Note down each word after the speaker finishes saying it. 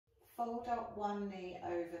fold up one knee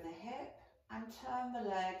over the hip and turn the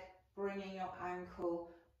leg, bringing your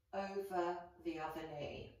ankle over the other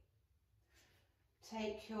knee.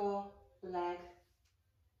 Take your leg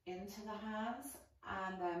into the hands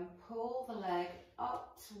and then pull the leg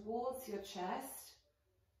up towards your chest.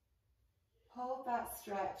 Hold that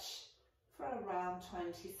stretch for around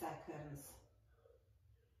 20 seconds.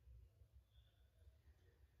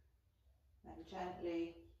 Then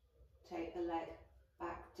gently take the leg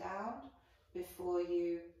back down before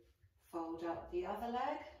you fold up the other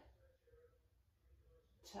leg.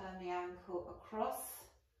 Turn the ankle across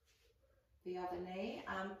the other knee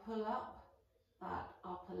and pull up that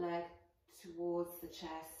upper leg towards the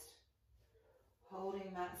chest,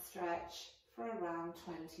 holding that stretch for around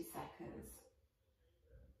 20 seconds.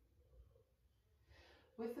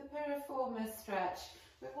 With the piriformis stretch,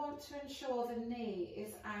 we want to ensure the knee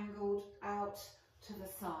is angled out to the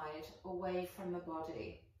side, away from the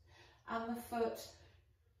body, and the foot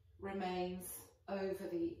remains over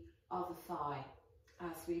the other thigh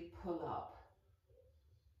as we pull up.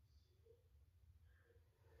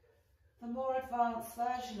 The more advanced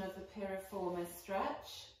version of the piriformis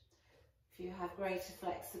stretch, if you have greater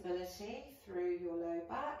flexibility through your low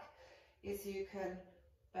back, is you can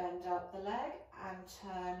bend up the leg and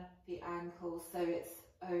turn the ankle so it's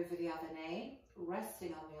over the other knee,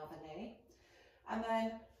 resting on the other knee, and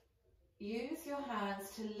then use your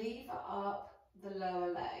hands to lever up the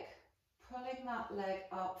lower leg, pulling that leg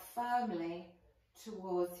up firmly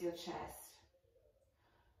towards your chest,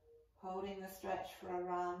 holding the stretch for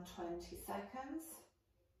around 20 seconds,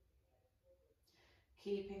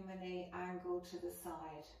 keeping the knee angled to the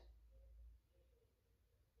side.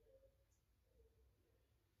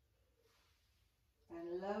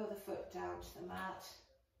 Then lower the foot down to the mat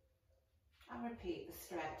and repeat the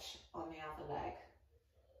stretch on the other leg.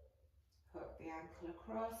 Hook the ankle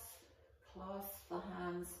across, clasp the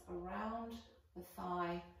hands around the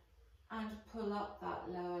thigh and pull up that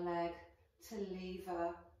lower leg to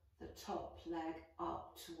lever the top leg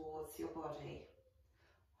up towards your body,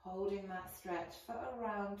 holding that stretch for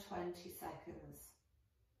around 20 seconds.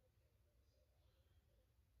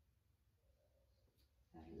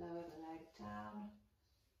 Then lower the leg down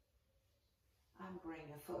and bring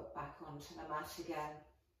your foot back onto the mat again.